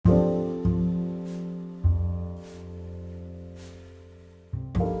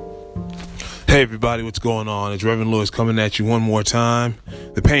Hey everybody, what's going on? It's Reverend Lewis coming at you one more time.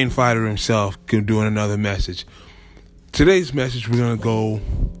 The pain fighter himself doing another message. Today's message we're going to go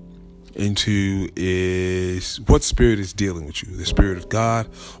into is what spirit is dealing with you, the spirit of God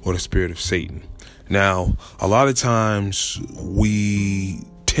or the spirit of Satan. Now, a lot of times we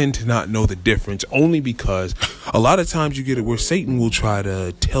tend to not know the difference only because a lot of times you get it where Satan will try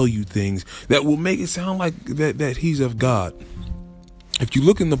to tell you things that will make it sound like that he's of God. If you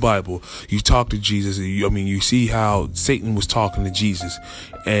look in the Bible, you talk to Jesus. You see how Satan was talking to Jesus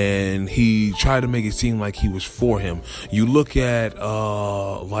and he tried to make it seem like he was for him. You look at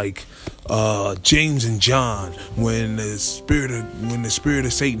James and John when the spirit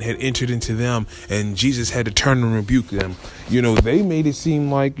of Satan had entered into them and Jesus had to turn and rebuke them. They made it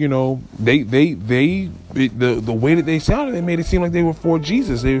seem like, the way that they sounded, they made it seem like they were for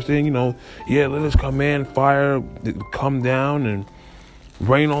Jesus. They were saying, let us command fire to come down and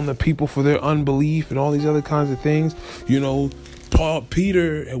rain on the people for their unbelief and all these other kinds of things.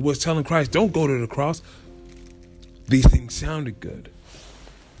 Peter was telling Christ, don't go to the cross. These things sounded good.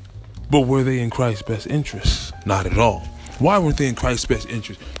 But were they in Christ's best interest? Not at all. Why weren't they in Christ's best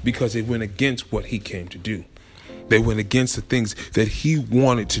interest? Because they went against what he came to do. They went against the things that he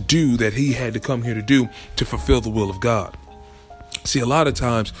wanted to do, that he had to come here to do to fulfill the will of God. See, a lot of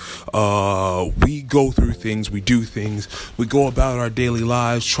times we go through things, we do things, we go about our daily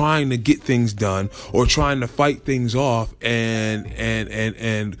lives trying to get things done or trying to fight things off, and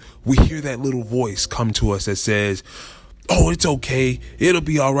we hear that little voice come to us that says, oh, it's okay, it'll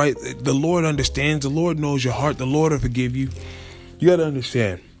be all right, the Lord understands, the Lord knows your heart, the Lord will forgive you. You got to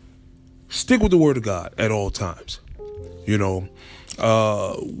understand, stick with the word of God at all times.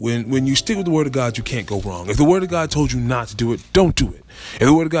 When you stick with the word of God, you can't go wrong. If the word of God told you not to do it, don't do it. If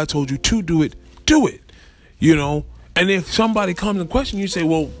the word of God told you to do it, do it. And if somebody comes and questions you, say,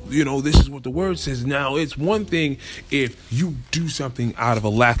 well, this is what the word says. Now, it's one thing if you do something out of a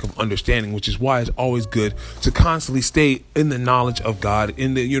lack of understanding, which is why it's always good to constantly stay in the knowledge of God,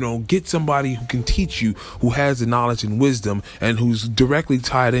 get somebody who can teach you, who has the knowledge and wisdom and who's directly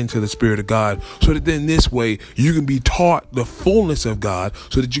tied into the spirit of God, so that then this way you can be taught the fullness of God,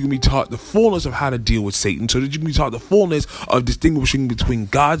 so that you can be taught the fullness of how to deal with Satan, so that you can be taught the fullness of distinguishing between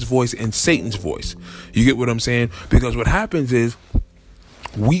God's voice and Satan's voice. You get what I'm saying? Because what happens is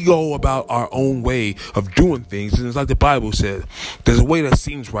we go about our own way of doing things. And it's like the Bible says, there's a way that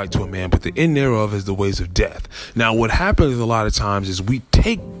seems right to a man, but the end thereof is the ways of death. Now, what happens a lot of times is we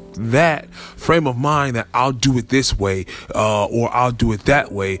take that frame of mind that I'll do it this way, or I'll do it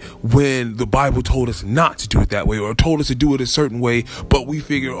that way, when the Bible told us not to do it that way, or told us to do it a certain way, but we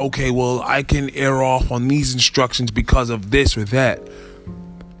figure, okay, well, I can err off on these instructions because of this or that.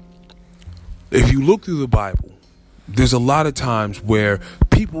 If you look through the Bible, there's a lot of times where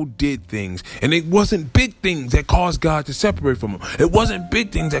people did things and it wasn't big things that caused God to separate from them. It wasn't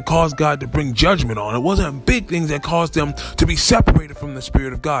big things that caused God to bring judgment on. It wasn't big things that caused them to be separated from the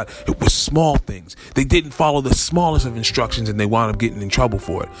Spirit of God. It was small things. They didn't follow the smallest of instructions and they wound up getting in trouble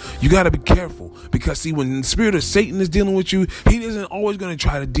for it. You got to be careful because, see, when the spirit of Satan is dealing with you, he isn't always going to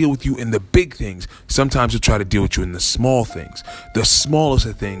try to deal with you in the big things. Sometimes he'll try to deal with you in the small things, the smallest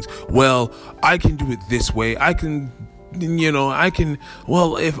of things. Well, I can do it this way.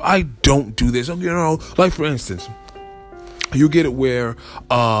 If I don't do this, like for instance, you get it where,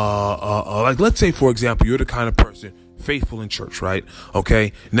 let's say, for example, you're the kind of person faithful in church, right?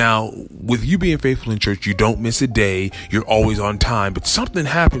 Okay. Now, with you being faithful in church, you don't miss a day. You're always on time, but something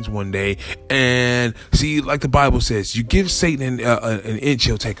happens one day. And see, like the Bible says, you give Satan an inch,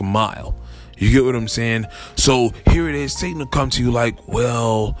 he'll take a mile. You get what I'm saying? So here it is. Satan will come to you like,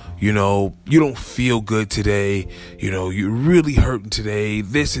 well, you don't feel good today. You're really hurting today.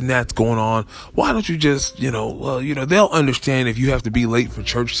 This and that's going on. Why don't you just, they'll understand if you have to be late for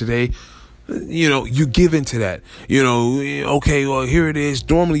church today. You give into that, okay, well, here it is.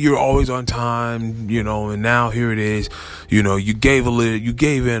 Normally you're always on time, and now here it is, you gave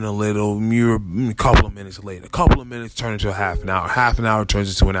in a little, you're a couple of minutes late. A couple of minutes turn into a half an hour. Half an hour turns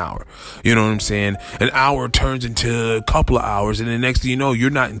into an hour. You know what I'm saying? An hour turns into a couple of hours. And the next thing you know, you're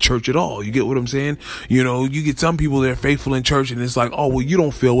not in church at all. You get what I'm saying? You get some people that are faithful in church and it's like, oh, well, you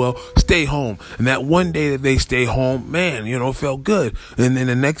don't feel well. Stay home. And that one day that they stay home, man, it felt good. And then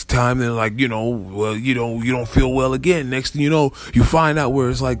the next time they're like, you don't feel well again. Next thing you know, you find out where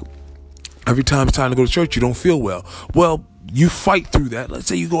it's like every time it's time to go to church, you don't feel well. Well, you fight through that. Let's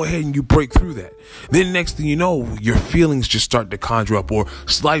say you go ahead and you break through that. Then next thing you know, your feelings just start to conjure up, or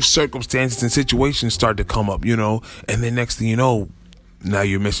life circumstances and situations start to come up, and then next thing you know, now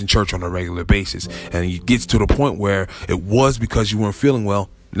you're missing church on a regular basis. And it gets to the point where it was because you weren't feeling well.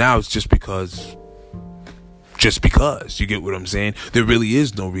 Now it's just because, you get what I'm saying? There really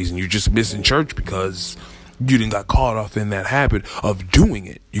is no reason. You're just missing church because you didn't got caught off in that habit of doing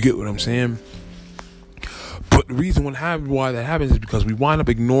it. You get what I'm saying? But the reason why that happens is because we wind up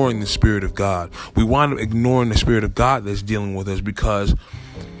ignoring the Spirit of God. We wind up ignoring the Spirit of God that's dealing with us, because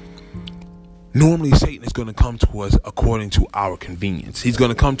normally Satan is going to come to us according to our convenience. He's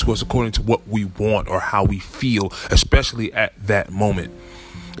going to come to us according to what we want or how we feel, especially at that moment.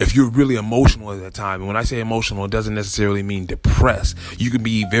 If you're really emotional at that time, and when I say emotional, it doesn't necessarily mean depressed. You could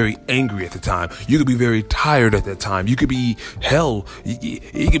be very angry at the time. You could be very tired at that time. You could be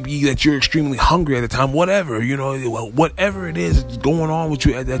it could be that you're extremely hungry at the time. Whatever, whatever it is going on with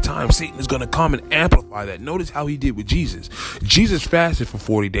you at that time, Satan is going to come and amplify that. Notice how he did with Jesus. Jesus fasted for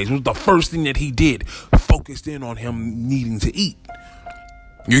 40 days. It was the first thing that he did, focused in on him needing to eat.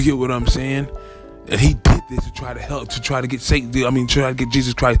 You get what I'm saying? And he did this to try to get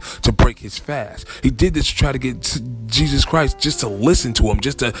Jesus Christ to break his fast. He did this to try to get Jesus Christ just to listen to him,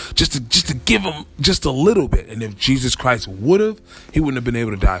 just to give him just a little bit. And if Jesus Christ would have, he wouldn't have been able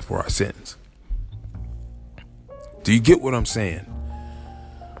to die for our sins. Do you get what I'm saying?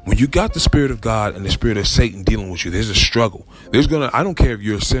 When you got the Spirit of God and the spirit of Satan dealing with you, there's a struggle. I don't care if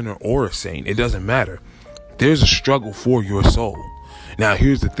you're a sinner or a saint. It doesn't matter. There's a struggle for your soul. Now,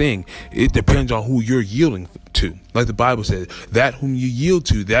 here's the thing. It depends on who you're yielding to. Like the Bible says, that whom you yield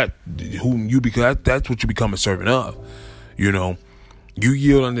to, that's what you become a servant of. You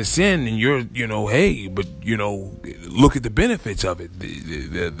yield unto sin and you're, look at the benefits of it.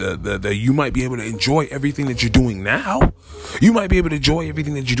 You might be able to enjoy everything that you're doing now. You might be able to enjoy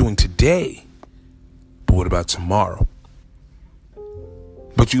everything that you're doing today. But what about tomorrow?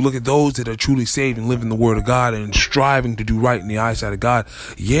 But you look at those that are truly saved and living the word of God and striving to do right in the eyesight of God.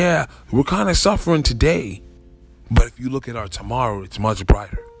 Yeah, we're kind of suffering today. But if you look at our tomorrow, it's much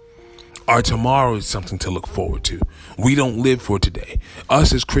brighter. Our tomorrow is something to look forward to. We don't live for today.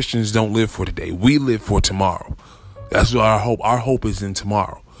 Us as Christians don't live for today. We live for tomorrow. That's what our hope. Our hope is in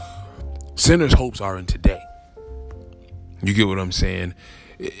tomorrow. Sinners' hopes are in today. You get what I'm saying?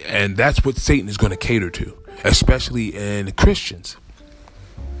 And that's what Satan is going to cater to, especially in Christians.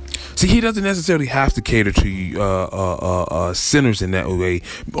 See, he doesn't necessarily have to cater to sinners in that way,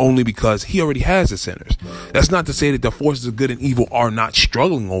 only because he already has the sinners. That's not to say that the forces of good and evil are not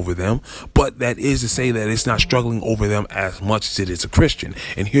struggling over them, but that is to say that it's not struggling over them as much as it is a Christian.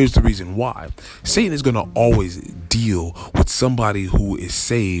 And here's the reason why. Satan is going to always deal with somebody who is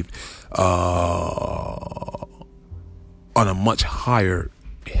saved on a much higher,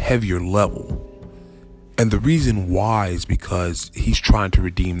 heavier level. And the reason why is because he's trying to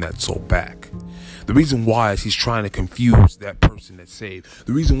redeem that soul back. The reason why is he's trying to confuse that person that's saved.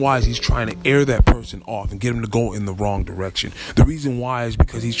 The reason why is he's trying to air that person off and get him to go in the wrong direction. The reason why is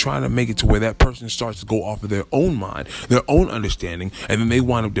because he's trying to make it to where that person starts to go off of their own mind, their own understanding, and then they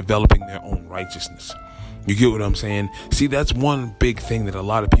wind up developing their own righteousness. You get what I'm saying? See, that's one big thing that a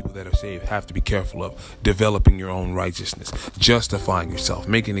lot of people that are saved have to be careful of. Developing your own righteousness, justifying yourself,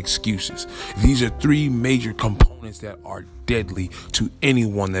 making excuses. These are three major components that are deadly to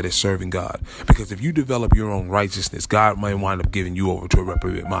anyone that is serving God. Because if you develop your own righteousness, God might wind up giving you over to a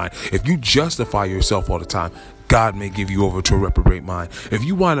reprobate mind. If you justify yourself all the time, God may give you over to a reprobate mind. If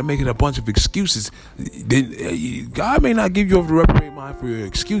you wind up making a bunch of excuses, then God may not give you over to a reprobate mind for your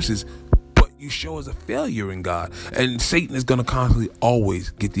excuses. You show as a failure in God, and Satan is going to constantly always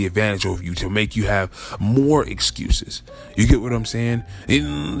get the advantage over you to make you have more excuses. You get what I'm saying?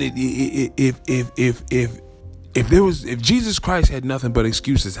 If Jesus Christ had nothing but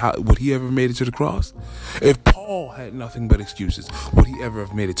excuses, how would he ever made it to the cross? If Paul had nothing but excuses, would he ever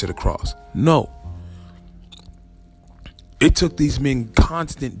have made it to the cross? No. It took these men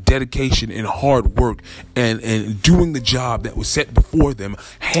constant dedication and hard work and doing the job that was set before them,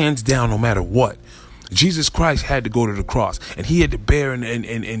 hands down, no matter what. Jesus Christ had to go to the cross, and he had to bear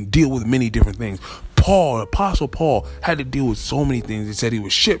and deal with many different things. Apostle Paul, had to deal with so many things. He said he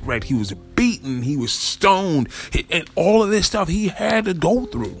was shipwrecked, he was beaten, he was stoned, and all of this stuff he had to go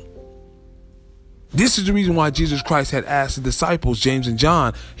through. This is the reason why Jesus Christ had asked the disciples, James and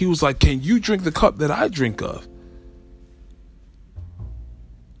John, he was like, can you drink the cup that I drink of?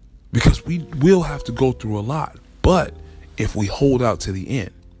 Because we will have to go through a lot. But if we hold out to the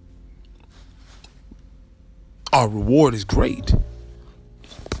end, our reward is great.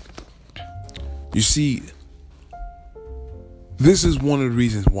 You see, this is one of the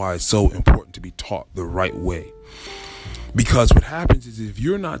reasons why it's so important to be taught the right way. Because what happens is if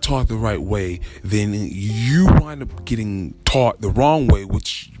you're not taught the right way, then you wind up getting taught the wrong way,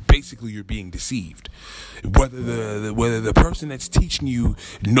 which basically basically you're being deceived. Whether the person that's teaching you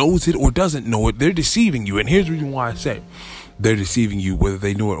knows it or doesn't know it, they're deceiving you. And here's the reason why I say they're deceiving you, whether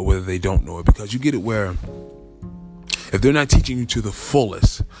they know it or whether they don't know it, because you get it where if they're not teaching you to the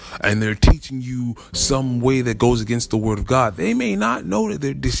fullest and they're teaching you some way that goes against the word of God, they may not know that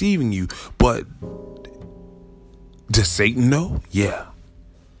they're deceiving you. But does Satan know? Yeah.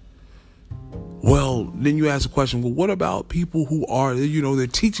 Well, then you ask the question, well, what about people who are, they're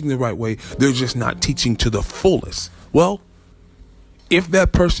teaching the right way, they're just not teaching to the fullest? Well, if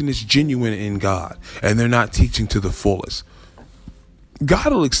that person is genuine in God and they're not teaching to the fullest,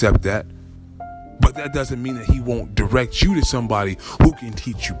 God will accept that. But that doesn't mean that he won't direct you to somebody who can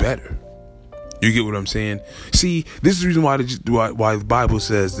teach you better. You get what I'm saying? See, this is the reason why the Bible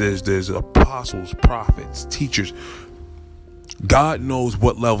says there's apostles, prophets, teachers. God knows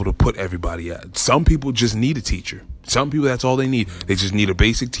what level to put everybody at. Some people just need a teacher. Some people, that's all they need. They just need a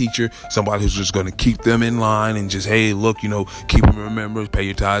basic teacher, somebody who's just going to keep them in line and just, hey, look, keep them remembered, pay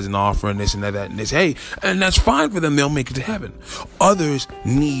your tithes and offering, this and that, and this. Hey, and that's fine for them. They'll make it to heaven. Others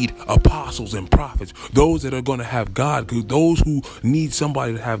need apostles and prophets, those that are going to have God, those who need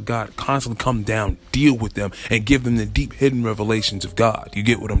somebody to have God constantly come down, deal with them, and give them the deep hidden revelations of God. You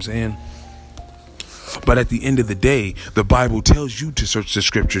get what I'm saying? But at the end of the day, the Bible tells you to search the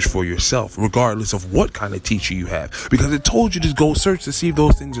scriptures for yourself, regardless of what kind of teacher you have, because it told you to go search to see if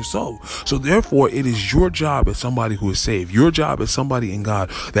those things are so. So therefore, it is your job as somebody who is saved, your job as somebody in God,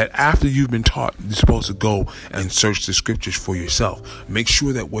 that after you've been taught, you're supposed to go and search the scriptures for yourself. Make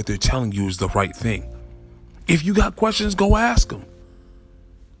sure that what they're telling you is the right thing. If you got questions, go ask them.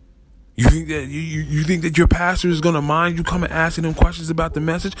 You think that you think that your pastor is going to mind you coming asking him questions about the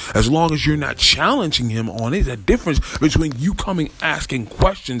message, as long as you're not challenging him on it? There's a difference between you coming asking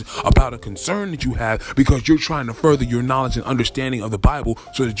questions about a concern that you have because you're trying to further your knowledge and understanding of the Bible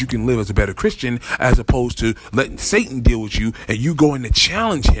so that you can live as a better Christian, as opposed to letting Satan deal with you and you going to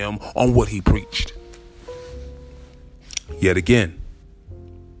challenge him on what he preached. Yet again,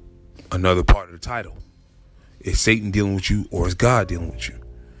 another part of the title. Is Satan dealing with you or is God dealing with you?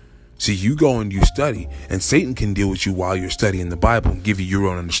 See, you go and you study, and Satan can deal with you while you're studying the Bible and give you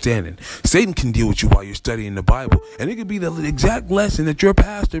your own understanding. Satan can deal with you while you're studying the Bible, and it could be the exact lesson that your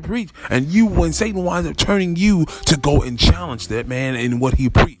pastor preached. And when Satan winds up turning you to go and challenge that man in what he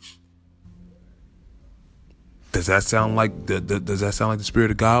preached. Does that sound like the Spirit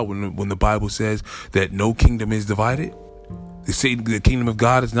of God when the Bible says that no kingdom is divided? The kingdom of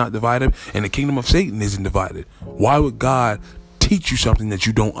God is not divided, and the kingdom of Satan isn't divided. Why would God teach you something that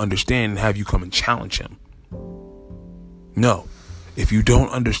you don't understand and have you come and challenge him? No. If you don't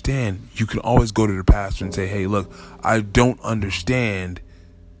understand, you can always go to the pastor and say, hey, look, I don't understand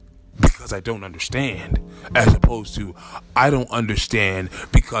because I don't understand, as opposed to I don't understand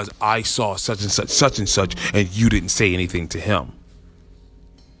because I saw such and such, and you didn't say anything to him.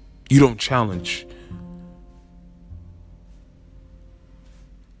 You don't challenge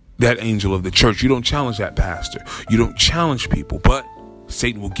that angel of the church. You don't challenge that pastor. You don't challenge people, but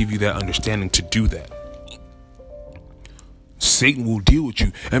Satan will give you that understanding to do that. Satan will deal with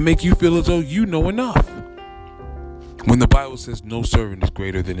you and make you feel as though you know enough, when the Bible says no servant is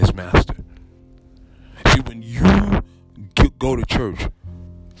greater than his master. See, when you go to church,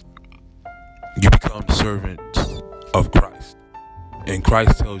 you become servants of Christ. And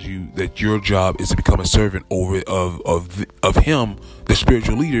Christ tells you that your job is to become a servant of him, the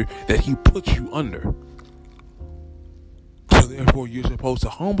spiritual leader that he puts you under. So therefore, you're supposed to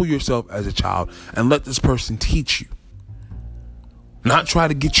humble yourself as a child and let this person teach you. Not try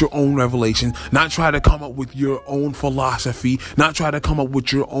to get your own revelation, not try to come up with your own philosophy, not try to come up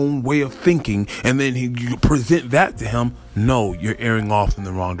with your own way of thinking, and then you present that to him. No, you're erring off in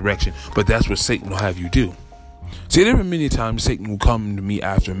the wrong direction. But that's what Satan will have you do. See, there are many times Satan will come to me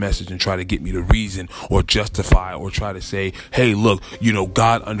after a message and try to get me to reason or justify or try to say, hey, look,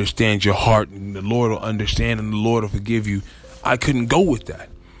 God understands your heart and the Lord will understand and the Lord will forgive you. I couldn't go with that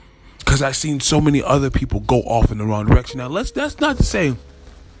because I've seen so many other people go off in the wrong direction. Now, that's not to say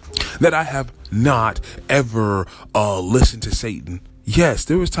that I have not ever listened to Satan. Yes,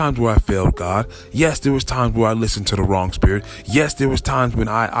 there was times where I failed God. Yes, there was times where I listened to the wrong spirit. Yes, there was times when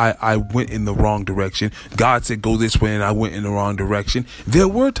I went in the wrong direction. God said, go this way, and I went in the wrong direction. There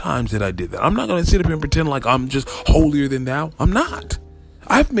were times that I did that. I'm not going to sit up here and pretend like I'm just holier than thou. I'm not.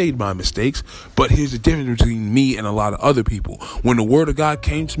 I've made my mistakes, but here's the difference between me and a lot of other people. When the word of God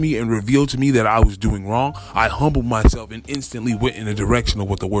came to me and revealed to me that I was doing wrong, I humbled myself and instantly went in the direction of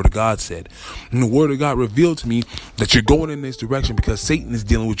what the word of God said. And the word of God revealed to me that you're going in this direction because Satan is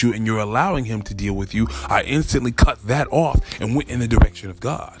dealing with you and you're allowing him to deal with you. I instantly cut that off and went in the direction of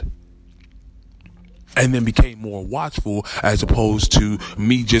God. and then became more watchful as opposed to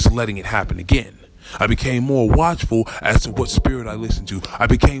me just letting it happen again. I became more watchful as to what spirit I listen to. I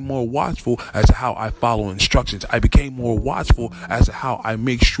became more watchful as to how I follow instructions. I became more watchful as to how I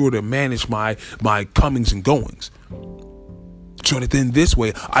make sure to manage my comings and goings. So that then this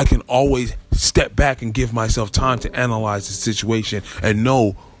way I can always step back and give myself time to analyze the situation and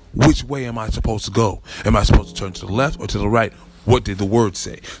know which way am I supposed to go. Am I supposed to turn to the left or to the right? What did the word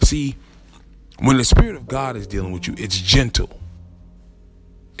say? See, when the Spirit of God is dealing with you, it's gentle.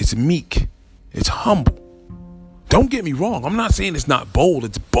 It's meek. It's humble. Don't get me wrong. I'm not saying it's not bold.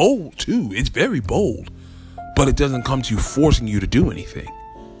 It's bold too. It's very bold. But it doesn't come to you forcing you to do anything.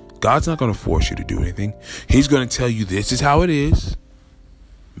 God's not going to force you to do anything. He's going to tell you this is how it is.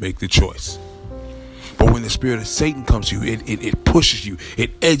 Make the choice. But when the spirit of Satan comes to you, it pushes you.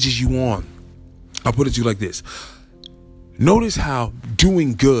 It edges you on. I'll put it to you like this. Notice how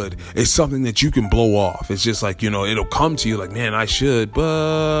doing good is something that you can blow off. It's just like, it'll come to you like, man, I should,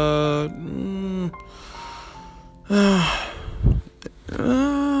 but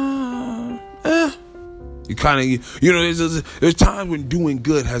you kind of, there's times when doing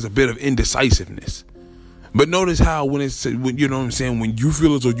good has a bit of indecisiveness. But notice how when you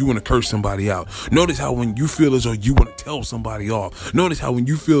feel as though you want to curse somebody out. Notice how when you feel as though you want to tell somebody off. Notice how when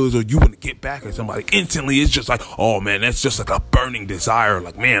you feel as though you want to get back at somebody, instantly it's just like, oh man, that's just like a burning desire.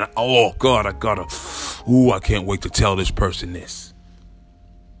 Like, man, oh God, I can't wait to tell this person this.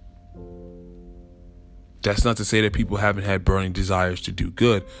 That's not to say that people haven't had burning desires to do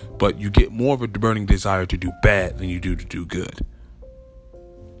good, but you get more of a burning desire to do bad than you do to do good.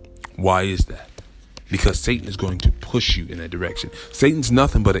 Why is that? Because Satan is going to push you in that direction. Satan's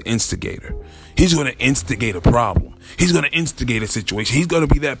nothing but an instigator. He's going to instigate a problem. He's going to instigate a situation. He's going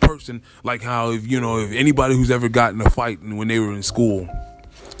to be that person like how, if anybody who's ever gotten a fight when they were in school,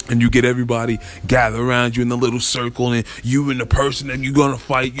 and you get everybody gather around you in the little circle, and you and the person that you're going to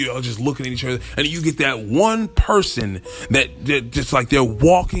fight, just looking at each other. And you get that one person that just like they're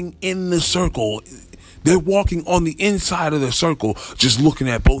walking in the circle. They're walking on the inside of the circle, just looking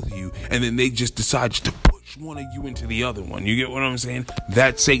at both of you. And then they just decide to push one of you into the other one. You get what I'm saying?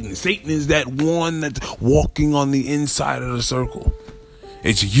 That's Satan. Satan is that one that's walking on the inside of the circle.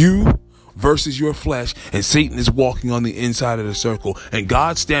 It's you versus your flesh, and Satan is walking on the inside of the circle. And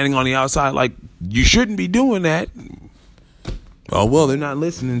God's standing on the outside like, you shouldn't be doing that. Oh, well, they're not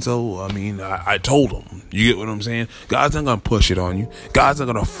listening. So, I told them. You get what I'm saying? God's not going to push it on you. God's not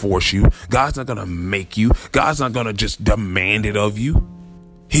going to force you. God's not going to make you. God's not going to just demand it of you.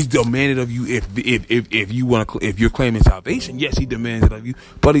 He's demanded of you if you're claiming salvation. Yes, he demands it of you,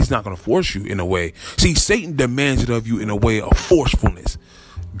 but he's not going to force you in a way. See, Satan demands it of you in a way of forcefulness.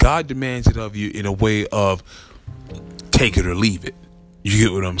 God demands it of you in a way of take it or leave it. You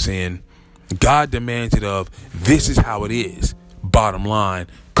get what I'm saying? God demands it of this is how it is. Bottom line,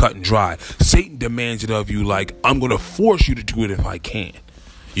 cut and dry. Satan demands it of you like, I'm going to force you to do it if I can.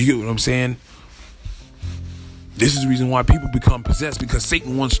 You get what I'm saying? This is the reason why people become possessed, because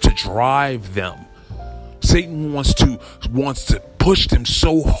Satan wants to drive them. Satan wants to push them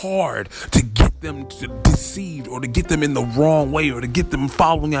so hard to get them deceived, or to get them in the wrong way, or to get them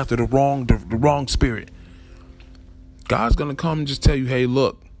following after the wrong spirit. God's going to come and just tell you, hey,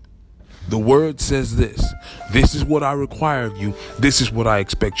 look. The word says this. This is what I require of you. This is what I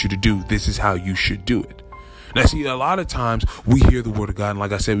expect you to do. This is how you should do it. Now, see, a lot of times we hear the word of God, and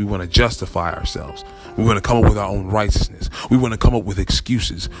like I said, we want to justify ourselves. We want to come up with our own righteousness. We want to come up with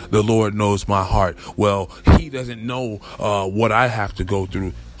excuses. The Lord knows my heart. Well, he doesn't know what I have to go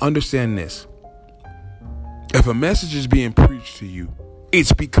through. Understand this. If a message is being preached to you,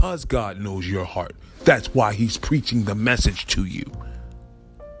 it's because God knows your heart. That's why he's preaching the message to you.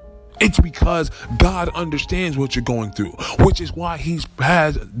 It's because God understands what you're going through, which is why he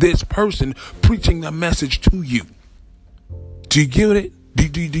has this person preaching the message to you. Do you get it?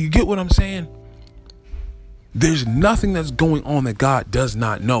 Do you get what I'm saying? There's nothing that's going on that God does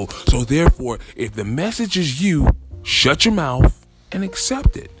not know. So therefore, if the message is you, shut your mouth and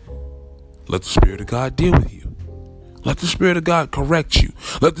accept it. Let the Spirit of God deal with you. Let the Spirit of God correct you.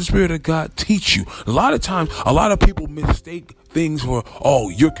 Let the Spirit of God teach you. A lot of times, a lot of people mistake things for, oh,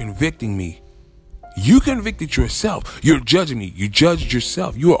 you're convicting me. You convicted yourself. You're judging me. You judged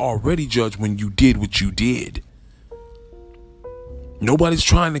yourself. You were already judged when you did what you did. Nobody's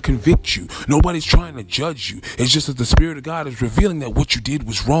trying to convict you. Nobody's trying to judge you. It's just that the Spirit of God is revealing that what you did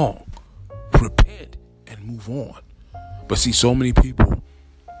was wrong. Repent and move on. But see, so many people,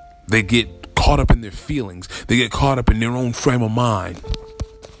 they get caught up in their feelings. They get caught up in their own frame of mind.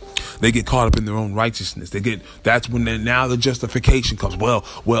 They get caught up in their own righteousness. That's when now the justification comes.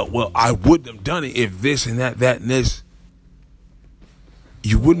 Well, I wouldn't have done it if this and that and this.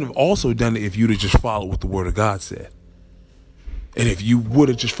 You wouldn't have also done it if you'd have just followed what the Word of God said. And if you would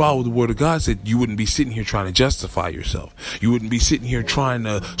have just followed the Word of God said, you wouldn't be sitting here trying to justify yourself. You wouldn't be sitting here trying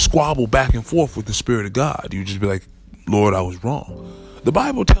to squabble back and forth with the Spirit of God. You'd just be like, Lord, I was wrong. The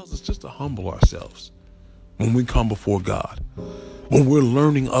Bible tells us just to humble ourselves when we come before God. When we're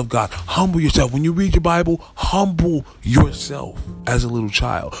learning of God, humble yourself. When you read your Bible, humble yourself as a little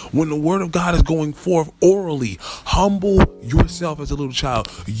child. When the Word of God is going forth orally, humble yourself as a little child.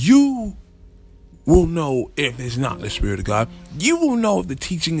 You will know if it's not the Spirit of God. You will know if the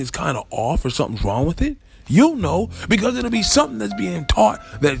teaching is kind of off or something's wrong with it. You'll know, because it'll be something that's being taught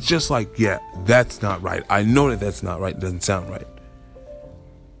that's just like, yeah, that's not right. I know that's not right. It doesn't sound right.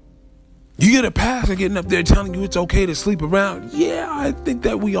 You get a pastor getting up there telling you it's okay to sleep around. Yeah, I think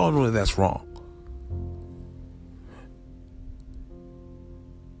that we all know that that's wrong.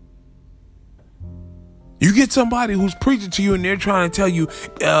 You get somebody who's preaching to you and they're trying to tell you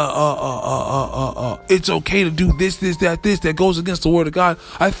it's okay to do this, that goes against the Word of God.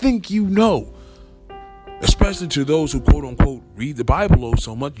 I think you know, especially to those who quote unquote read the Bible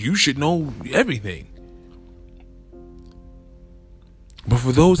so much, you should know everything. But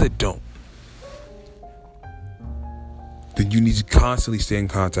for those that don't, then you need to constantly stay in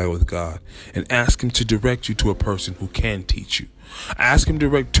contact with God and ask Him to direct you to a person who can teach you. Ask Him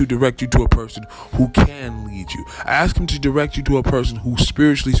to direct you to a person who can lead you. Ask Him to direct you to a person who,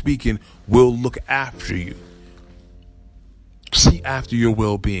 spiritually speaking, will look after you. See after your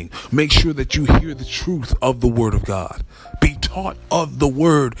well-being. Make sure that you hear the truth of the Word of God. Be taught of the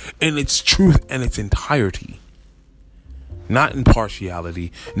Word in its truth and its entirety. Not in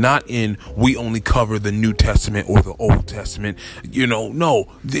partiality, not in we only cover the New Testament or the Old Testament. No,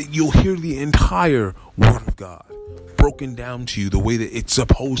 you'll hear the entire Word of God broken down to you the way that it's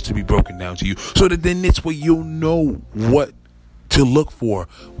supposed to be broken down to you, so that then this way you'll know what to look for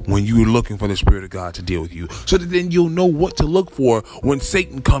when you're looking for the Spirit of God to deal with you, so that then you'll know what to look for when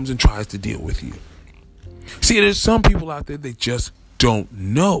Satan comes and tries to deal with you. See, there's some people out there that just don't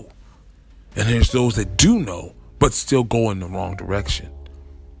know, and there's those that do know but still go in the wrong direction.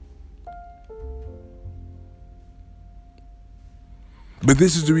 But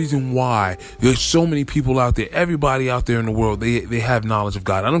this is the reason why there's so many people out there. Everybody out there in the world, they have knowledge of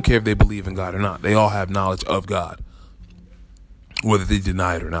God. I don't care if they believe in God or not. They all have knowledge of God, whether they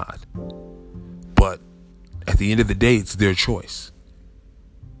deny it or not. But at the end of the day, it's their choice.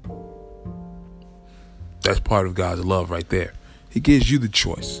 That's part of God's love right there. He gives you the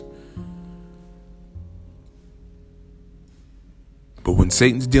choice. But when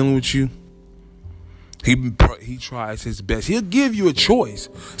Satan's dealing with you, he tries his best. He'll give you a choice.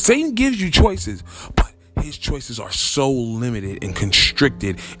 Satan gives you choices, but his choices are so limited and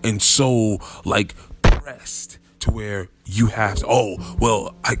constricted and so pressed to where you have to,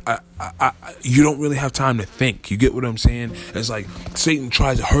 you don't really have time to think. You get what I'm saying? It's like Satan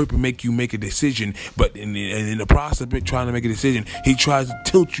tries to hurry and make you make a decision, but in the process of trying to make a decision, he tries to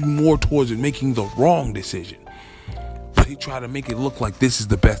tilt you more towards it, making the wrong decision. But he tried to make it look like this is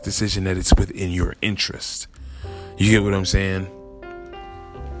the best decision, that it's within your interest. You get what I'm saying?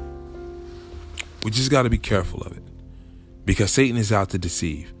 We just got to be careful of it, because Satan is out to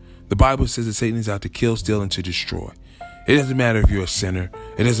deceive. The Bible says that Satan is out to kill, steal, and to destroy. It doesn't matter if you're a sinner.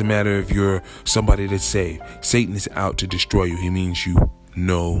 It doesn't matter if you're somebody that's saved. Satan is out to destroy you. He means you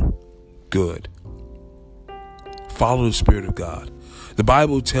no good. Follow the Spirit of God. The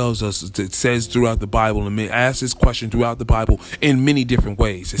Bible tells us, it says throughout the Bible, and asks this question throughout the Bible in many different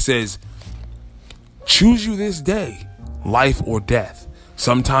ways. It says, choose you this day, life or death.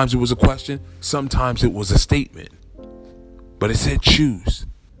 Sometimes it was a question, sometimes it was a statement, but it said choose.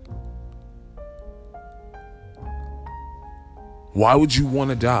 Why would you want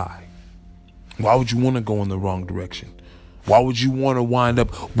to die? Why would you want to go in the wrong direction? Why would you want to wind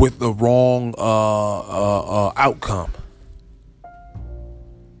up with the wrong outcome?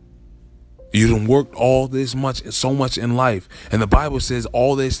 You done worked so much in life. And the Bible says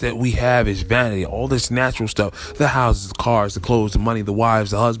all this that we have is vanity. All this natural stuff, the houses, the cars, the clothes, the money, the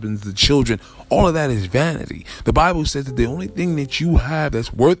wives, the husbands, the children, all of that is vanity. The Bible says that the only thing that you have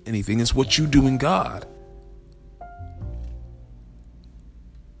that's worth anything is what you do in God.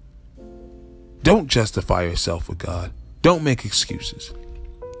 Don't justify yourself with God. Don't make excuses.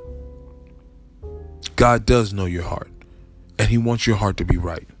 God does know your heart, and He wants your heart to be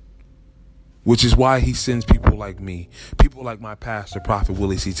right. Which is why He sends people like me, people like my pastor, Prophet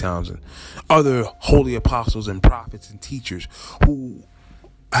Willie C. Townsend, other holy apostles and prophets and teachers who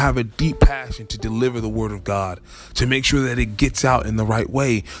I have a deep passion to deliver the word of God, to make sure that it gets out in the right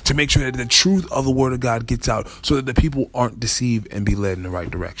way, to make sure that the truth of the word of God gets out so that the people aren't deceived and be led in the right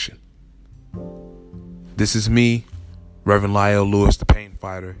direction. This is me, Reverend Lyle Lewis, the Pain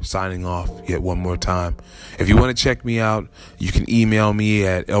Fighter, signing off yet one more time. If you want to check me out, you can email me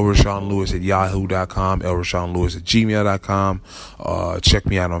at elrashawnlewis@yahoo.com, elrashawnlewis@gmail.com. Check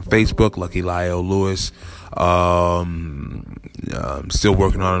me out on Facebook, Lucky Lyle Lewis. I'm still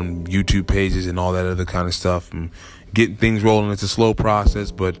working on YouTube pages and all that other kind of stuff. I'm getting things rolling. It's a slow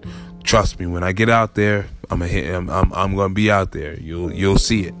process, but trust me, when I get out there, I'm gonna be out there. You'll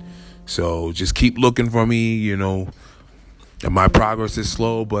see it. So just keep looking for me. You know, my progress is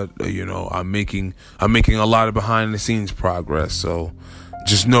slow, but I'm making a lot of behind the scenes progress. So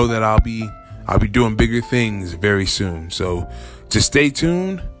just know that I'll be doing bigger things very soon. So just stay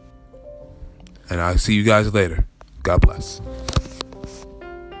tuned, and I'll see you guys later. God bless.